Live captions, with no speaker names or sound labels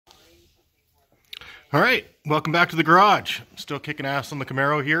All right, welcome back to the garage. Still kicking ass on the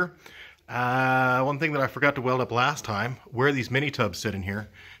Camaro here. One thing that I forgot to weld up last time, where these mini tubs sit in here,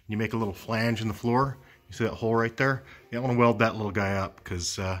 you make a little flange in the floor. You see that hole right there? You want to weld that little guy up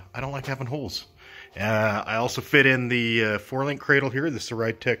because I don't like having holes. I also fit in the 4-link cradle here. This is a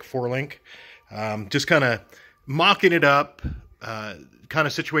RideTech 4-link. Just kind of mocking it up, kind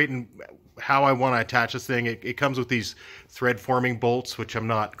of situating how I want to attach this thing. It comes with these thread forming bolts, which I'm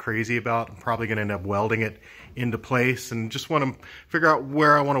not crazy about. I'm probably going to end up welding it into place, and just want to figure out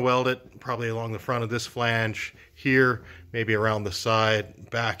where I want to weld it. Probably along the front of this flange here, maybe around the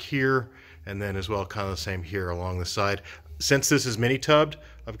side back here, and then as well kind of the same here along the side. Since this is mini tubbed,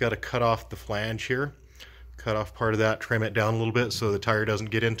 I've got to cut off the flange here, cut off part of that, trim it down a little bit so the tire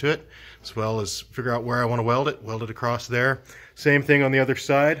doesn't get into it, as well as figure out where I want to weld it across there. Same thing on the other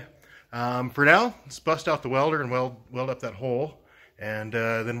side. For now, let's bust out the welder and weld up that hole, and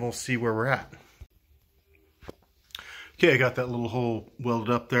then we'll see where we're at. Okay, I got that little hole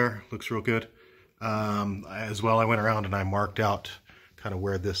welded up there. Looks real good. As well, I went around and I marked out kind of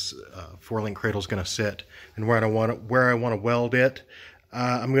where this 4-link cradle is going to sit and where I want to weld it.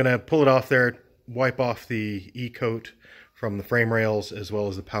 I'm going to pull it off there, wipe off the E-coat from the frame rails as well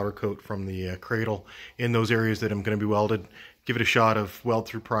as the powder coat from the cradle in those areas that I'm going to be welded. Give it a shot of weld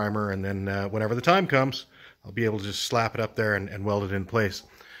through primer, and then whenever the time comes, I'll be able to just slap it up there and weld it in place.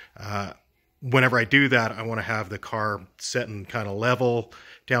 Whenever I do that, I want to have the car set and kind of level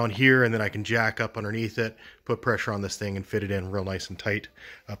down here, and then I can jack up underneath it, put pressure on this thing, and fit it in real nice and tight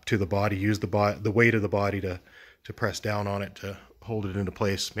up to the body. Use the weight of the body to press down on it to hold it into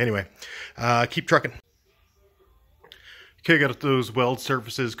place. Anyway, keep trucking. Okay, got those weld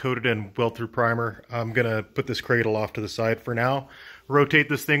surfaces coated in weld through primer. I'm gonna put this cradle off to the side for now, rotate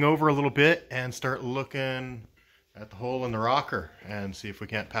this thing over a little bit, and start looking at the hole in the rocker and see if we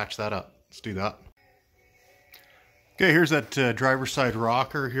can't patch that up. Let's do that. Okay, here's that driver's side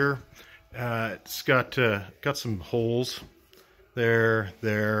rocker here. It's got some holes there,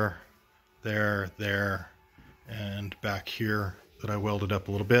 and back here that I welded up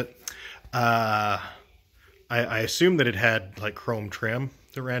a little bit. I assume that it had like chrome trim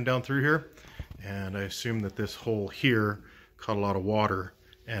that ran down through here, and I assume that this hole here caught a lot of water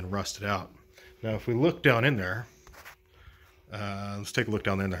and rusted out. Now if we look down in there, let's take a look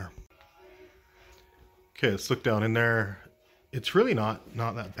down in there. Okay, let's look down in there. It's really not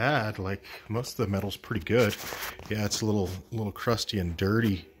that bad. Like, most of the metal's pretty good. Yeah, it's a little crusty and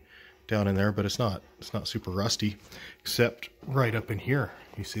dirty down in there, but it's not super rusty, except right up in here.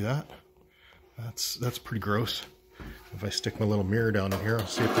 You see that? That's pretty gross. If I stick my little mirror down in here, I'll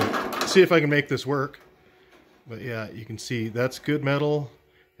see if I can make this work. But yeah, you can see that's good metal,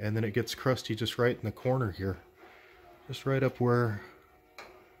 and then it gets crusty just right in the corner here, just right up where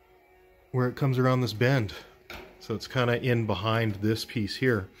it comes around this bend. So it's kind of in behind this piece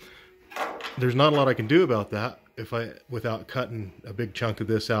here. There's not a lot I can do about that without cutting a big chunk of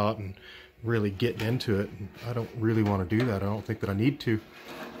this out and really getting into it. And I don't really want to do that. I don't think that I need to.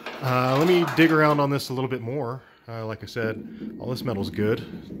 Let me dig around on this a little bit more. Like I said, all this metal's good.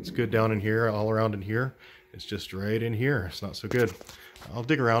 It's good down in here, all around in here. It's just right in here. It's not so good. I'll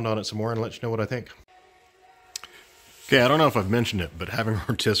dig around on it some more and let you know what I think. Okay, I don't know if I've mentioned it, but having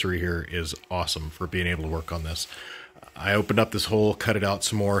rotisserie here is awesome for being able to work on this. I opened up this hole, cut it out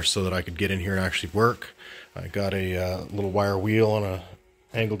some more so that I could get in here and actually work. I got a little wire wheel on a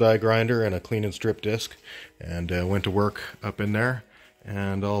angle die grinder and a clean and strip disc, and went to work up in there,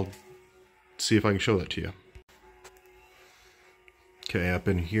 and I'll see if I can show that to you. Okay, up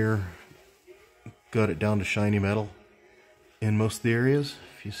in here, got it down to shiny metal in most of the areas,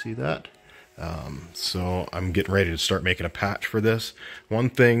 if you see that. So I'm getting ready to start making a patch for this. One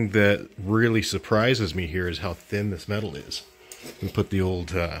thing that really surprises me here is how thin this metal is. We put the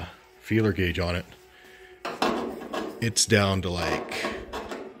old feeler gauge on it. It's down to like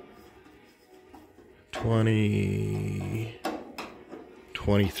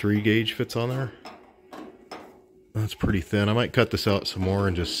 23 gauge fits on there. That's pretty thin. I might cut this out some more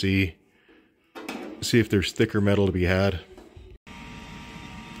and just see if there's thicker metal to be had.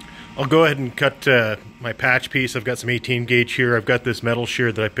 I'll go ahead and cut my patch piece. I've got some 18 gauge here. I've got this metal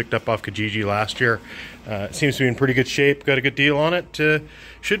shear that I picked up off Kijiji last year. It seems to be in pretty good shape. Got a good deal on it.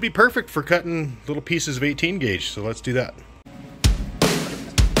 Should be perfect for cutting little pieces of 18 gauge. So let's do that.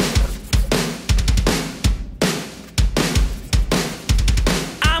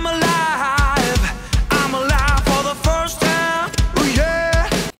 I'm alive for the first time. Ooh, yeah.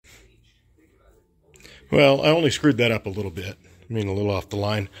 Well, I only screwed that up a little bit. I mean, a little off the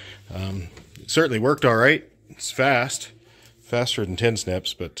line. It certainly worked all right. It's fast. faster than 10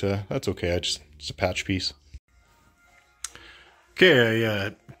 snips, but that's okay. It's a patch piece. Okay,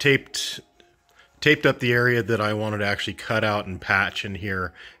 I taped up the area that I wanted to actually cut out and patch in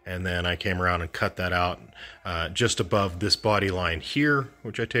here, and then I came around and cut that out just above this body line here,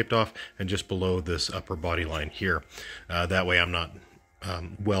 which I taped off, and just below this upper body line here. That way I'm not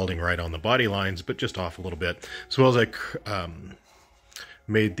welding right on the body lines, but just off a little bit. As well as I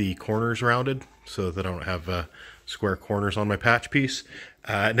made the corners rounded so that I don't have square corners on my patch piece.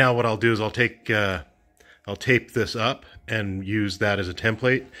 Now what I'll do is I'll tape this up and use that as a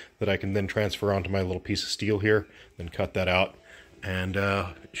template that I can then transfer onto my little piece of steel here, then cut that out, and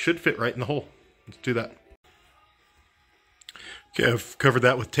it should fit right in the hole. Let's do that. Okay, I've covered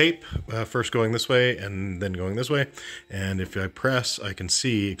that with tape, first going this way and then going this way, and if I press, I can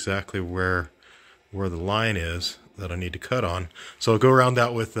see exactly where the line is that I need to cut on. So I'll go around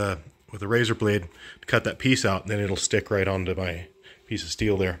that with a razor blade to cut that piece out, and then it'll stick right onto my piece of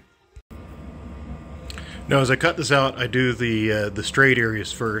steel there. Now, as I cut this out, I do the straight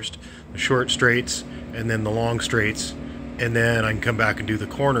areas first, the short straights, and then the long straights, and then I can come back and do the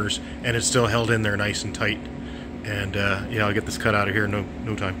corners, and it's still held in there nice and tight. And yeah, I'll get this cut out of here in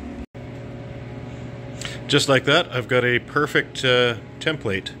no time. Just like that, I've got a perfect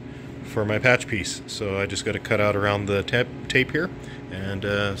template for my patch piece. So I just got to cut out around the tape here and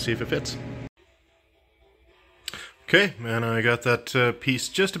see if it fits. Okay, and I got that piece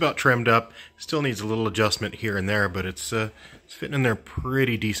just about trimmed up. Still needs a little adjustment here and there, but it's fitting in there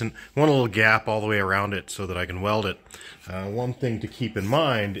pretty decent. I want a little gap all the way around it so that I can weld it. One thing to keep in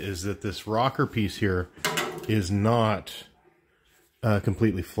mind is that this rocker piece here is not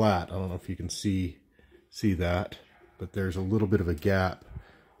completely flat. I don't know if you can see that, but there's a little bit of a gap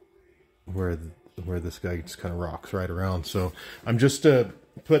where this guy just kind of rocks right around. So I'm just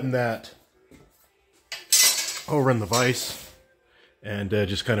putting that over in the vise and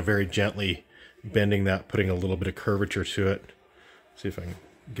just kind of very gently bending that, putting a little bit of curvature to it. See if I can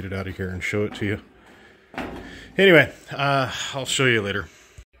get it out of here and show it to you. Anyway, I'll show you later.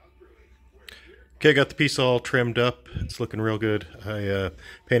 Okay, I got the piece all trimmed up. It's looking real good. I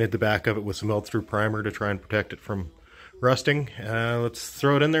painted the back of it with some melt-through primer to try and protect it from rusting. Let's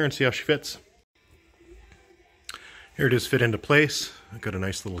throw it in there and see how she fits. Here it is fit into place. I've got a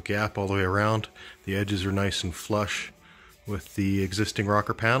nice little gap all the way around. The edges are nice and flush with the existing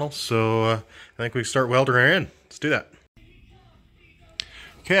rocker panel. So I think we can start welding her in. Let's do that.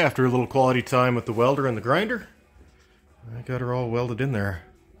 Okay, after a little quality time with the welder and the grinder, I got her all welded in there.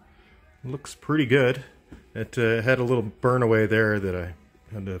 Looks pretty good. It had a little burn away there that I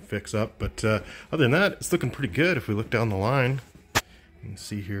had to fix up, but other than that, it's looking pretty good. If we look down the line, you can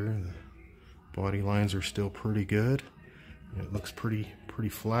see here the body lines are still pretty good. It looks pretty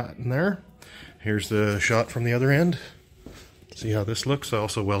flat in there. Here's the shot from the other end. See how this looks. I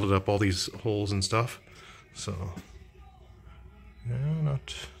also welded up all these holes and stuff, so yeah,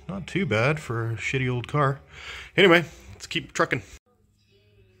 not too bad for a shitty old car. Anyway, let's keep trucking.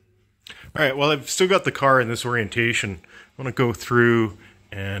 Alright, well, I've still got the car in this orientation. I want to go through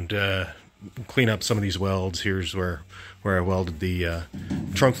and clean up some of these welds. Here's where I welded the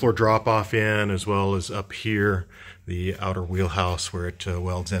trunk floor drop-off in, as well as up here, the outer wheelhouse where it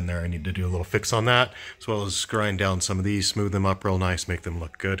welds in there. I need to do a little fix on that, as well as grind down some of these, smooth them up real nice, make them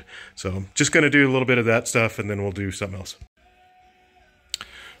look good. So just going to do a little bit of that stuff, and then we'll do something else.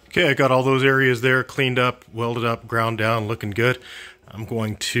 Okay, I got all those areas there cleaned up, welded up, ground down, looking good. I'm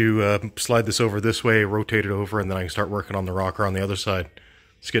going to slide this over this way, rotate it over, and then I can start working on the rocker on the other side.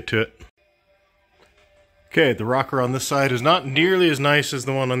 Let's get to it. Okay, the rocker on this side is not nearly as nice as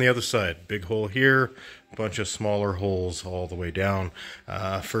the one on the other side. Big hole here, a bunch of smaller holes all the way down.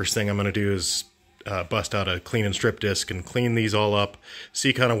 First thing I'm going to do is bust out a clean and strip disc and clean these all up,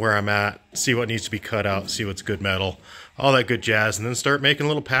 see kind of where I'm at, see what needs to be cut out, see what's good metal, all that good jazz, and then start making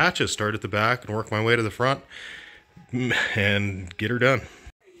little patches. Start at the back and work my way to the front and get her done.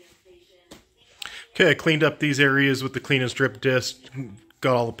 Okay, I cleaned up these areas with the clean and strip disc,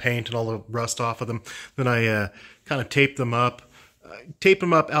 got all the paint and all the rust off of them. Then I kind of taped them up.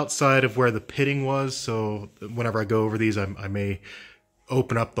 Outside of where the pitting was, so whenever I go over these, I may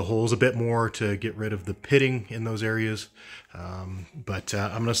open up the holes a bit more to get rid of the pitting in those areas. But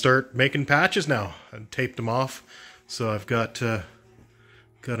I'm going to start making patches now. I taped them off, so I've got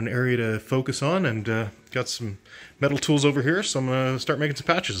an area to focus on, and got some metal tools over here, so I'm going to start making some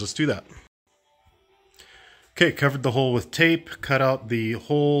patches. Let's do that. Okay, covered the hole with tape, cut out the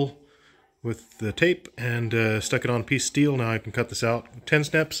hole with the tape, and stuck it on a piece of steel. Now I can cut this out 10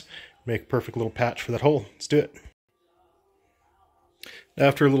 snips, make a perfect little patch for that hole. Let's do it.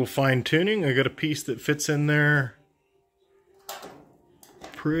 After a little fine tuning, I got a piece that fits in there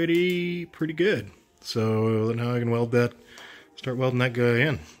pretty good. So now I can start welding that guy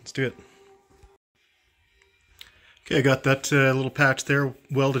in. Let's do it. Okay, I got that little patch there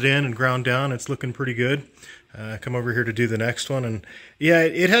welded in and ground down. It's looking pretty good. Come over here to do the next one, and yeah,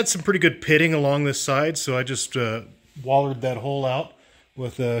 it had some pretty good pitting along this side, so I just wallered that hole out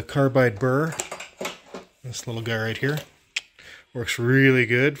with a carbide burr. This little guy right here works really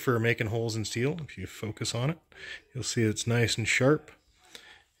good for making holes in steel. If you focus on it, you'll see it's nice and sharp.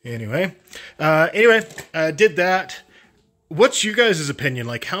 Anyway, did that. What's you guys' opinion?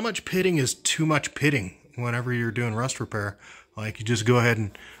 Like, how much pitting is too much pitting whenever you're doing rust repair? Like, you just go ahead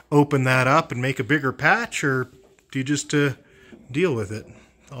and open that up and make a bigger patch, or do you just deal with it?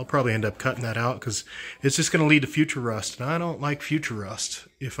 I'll probably end up cutting that out because it's just going to lead to future rust, and I don't like future rust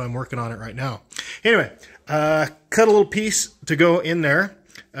if I'm working on it right now. Anyway, cut a little piece to go in there.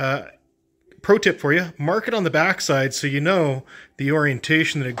 Pro tip for you, mark it on the back side so you know the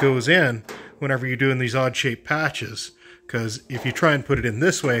orientation that it goes in whenever you're doing these odd-shaped patches, because if you try and put it in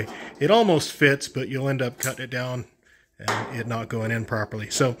this way, it almost fits, but you'll end up cutting it down and it not going in properly.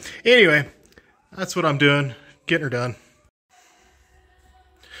 So anyway, that's what I'm doing, getting her done.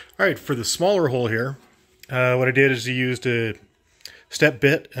 All right, for the smaller hole here, what I did is I used a step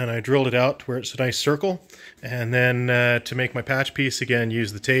bit and I drilled it out to where it's a nice circle, and then to make my patch piece, again,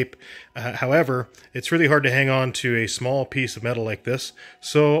 use the tape. However, it's really hard to hang on to a small piece of metal like this,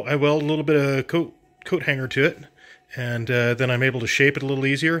 so I weld a little bit of coat hanger to it, and then I'm able to shape it a little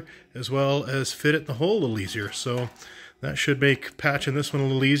easier, as well as fit it in the hole a little easier. So that should make patching this one a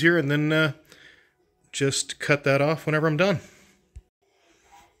little easier, and then just cut that off whenever I'm done.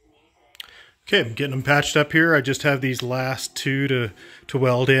 Okay, I'm getting them patched up here. I just have these last two to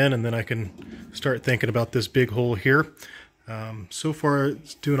weld in, and then I can start thinking about this big hole here. So far,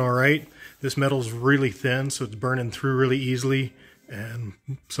 it's doing all right. This metal's really thin, so it's burning through really easily, and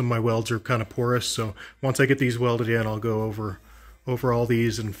some of my welds are kind of porous. So once I get these welded in, I'll go over all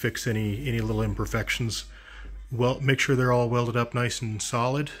these and fix any little imperfections. Well, make sure they're all welded up nice and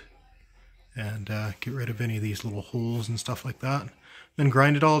solid, and get rid of any of these little holes and stuff like that. Then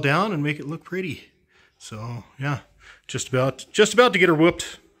grind it all down and make it look pretty. So yeah, just about to get her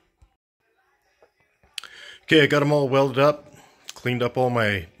whooped. Okay, I got them all welded up, cleaned up all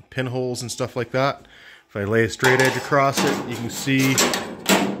my pinholes and stuff like that. If I lay a straight edge across it, you can see,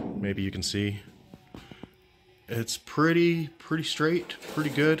 maybe you can see, it's pretty straight, pretty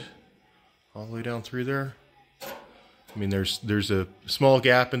good, all the way down through there. I mean, there's a small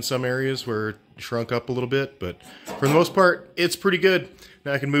gap in some areas where it shrunk up a little bit, but for the most part, it's pretty good.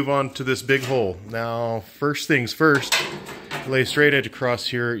 Now I can move on to this big hole. Now, first things first, lay a straight edge across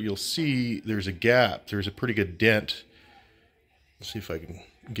here. You'll see there's a gap. There's a pretty good dent. Let's see if I can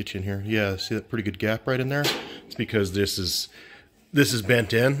get you in here. Yeah, see that pretty good gap right in there? It's because this is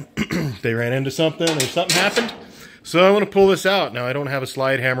bent in. They ran into something or something happened. So I want to pull this out. Now, I don't have a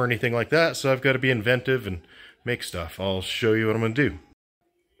slide hammer or anything like that, so I've got to be inventive and make stuff. I'll show you what I'm going to do.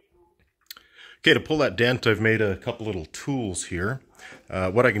 Okay, to pull that dent, I've made a couple little tools here.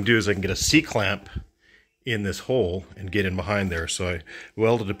 What I can do is I can get a C-clamp in this hole and get in behind there. So I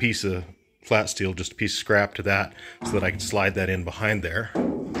welded a piece of flat steel, just a piece of scrap to that, so that I can slide that in behind there.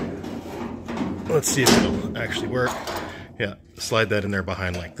 Let's see if it'll actually work. Yeah, slide that in there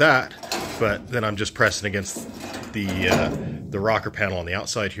behind like that. But then I'm just pressing against the rocker panel on the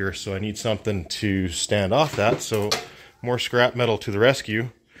outside here, so I need something to stand off that. So more scrap metal to the rescue.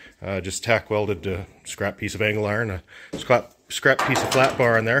 Just tack welded a scrap piece of angle iron, a scrap piece of flat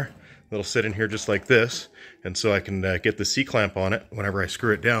bar in there that'll sit in here just like this, and so I can get the C-clamp on it. Whenever I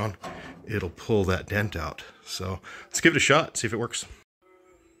screw it down, it'll pull that dent out. So let's give it a shot, see if it works.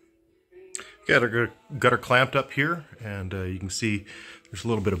 Got her clamped up here, and you can see there's a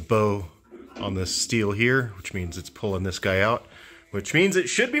little bit of bow on this steel here, which means it's pulling this guy out, which means it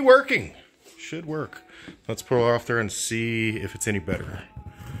should be working. Should work. Let's pull her off there and see if it's any better.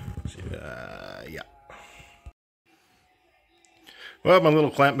 Yeah. Well, my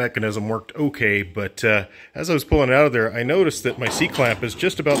little clamp mechanism worked okay, but as I was pulling it out of there, I noticed that my C-clamp is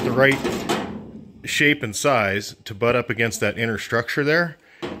just about the right shape and size to butt up against that inner structure there,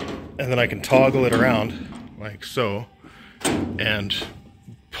 and then I can toggle it around like so and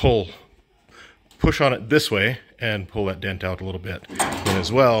push on it this way and pull that dent out a little bit. And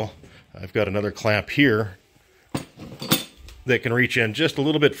as well, I've got another clamp here that can reach in just a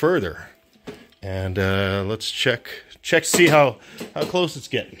little bit further. And let's check to see how close it's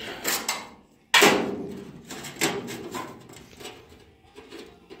getting.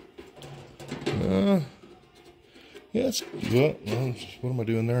 Yeah, what am I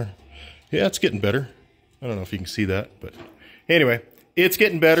doing there? Yeah, it's getting better. I don't know if you can see that, but anyway, it's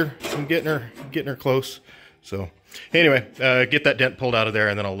getting better. I'm getting her close. So anyway, get that dent pulled out of there,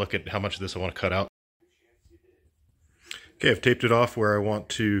 and then I'll look at how much of this I want to cut out. Okay, I've taped it off where I want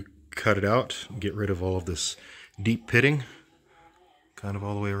to cut it out, get rid of all of this deep pitting, kind of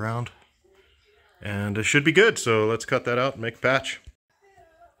all the way around. And it should be good, so let's cut that out and make a patch.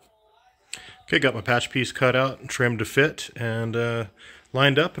 Okay, got my patch piece cut out and trimmed to fit, and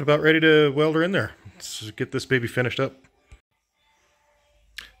lined up and about ready to weld her in there. Let's get this baby finished up.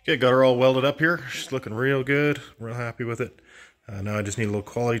 Okay, got her all welded up here. She's looking real good, real happy with it. Now I just need a little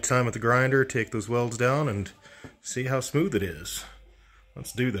quality time with the grinder, take those welds down, and see how smooth it is.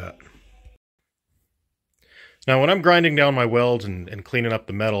 Let's do that. Now when I'm grinding down my welds and cleaning up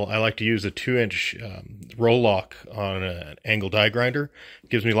the metal, I like to use a 2-inch roll lock on an angle die grinder. It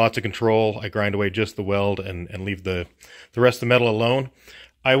gives me lots of control. I grind away just the weld and leave the rest of the metal alone.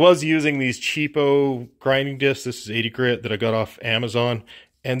 I was using these cheapo grinding discs. This is 80 grit that I got off Amazon,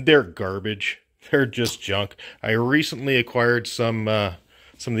 and they're garbage. They're just junk. I recently acquired some of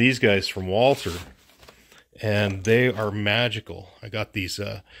these guys from Walter, and they are magical. I got these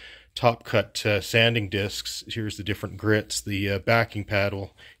top cut sanding discs. Here's the different grits. The backing pad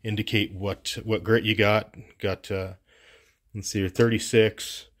will indicate what grit you got. Got let's see, a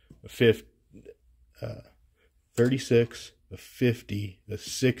 36, a 50, 36, a 50, a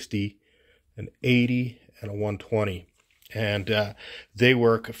 60, an 80, and a 120. And they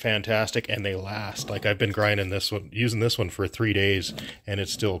work fantastic, and they last. Like, I've been grinding this one, using this one for 3 days, and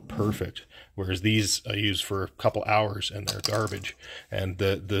it's still perfect. Whereas these I use for a couple hours, and they're garbage. And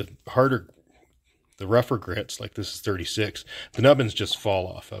the harder, the rougher grits, like this is 36, the nubbins just fall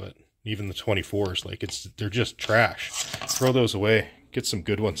off of it. Even the 24s, like they're just trash. Throw those away. Get some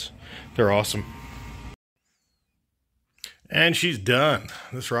good ones. They're awesome. And she's done.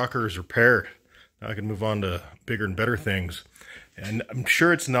 This rocker is repaired. Now I can move on to bigger and better things. And I'm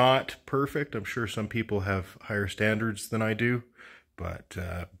sure it's not perfect. I'm sure some people have higher standards than I do. But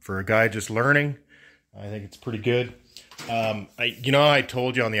for a guy just learning, I think it's pretty good. I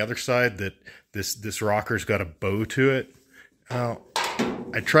told you on the other side that this rocker's got a bow to it.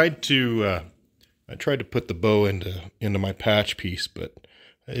 I tried to put the bow into my patch piece, but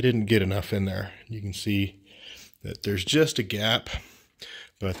I didn't get enough in there. You can see that there's just a gap.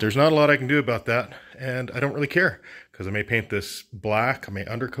 But there's not a lot I can do about that, and I don't really care, because I may paint this black, I may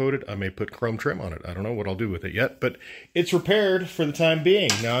undercoat it, I may put chrome trim on it. I don't know what I'll do with it yet, but it's repaired for the time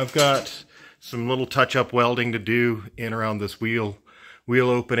being. Now I've got some little touch-up welding to do in around this wheel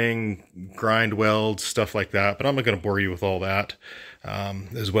opening, grind welds, stuff like that, but I'm not going to bore you with all that.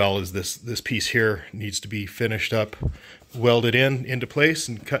 As well as this piece here needs to be finished up, welded into place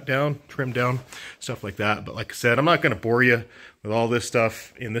and cut down, trimmed down, stuff like that. But like I said, I'm not going to bore you with all this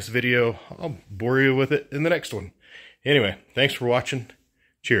stuff in this video. I'll bore you with it in the next one. Anyway, thanks for watching.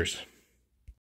 Cheers.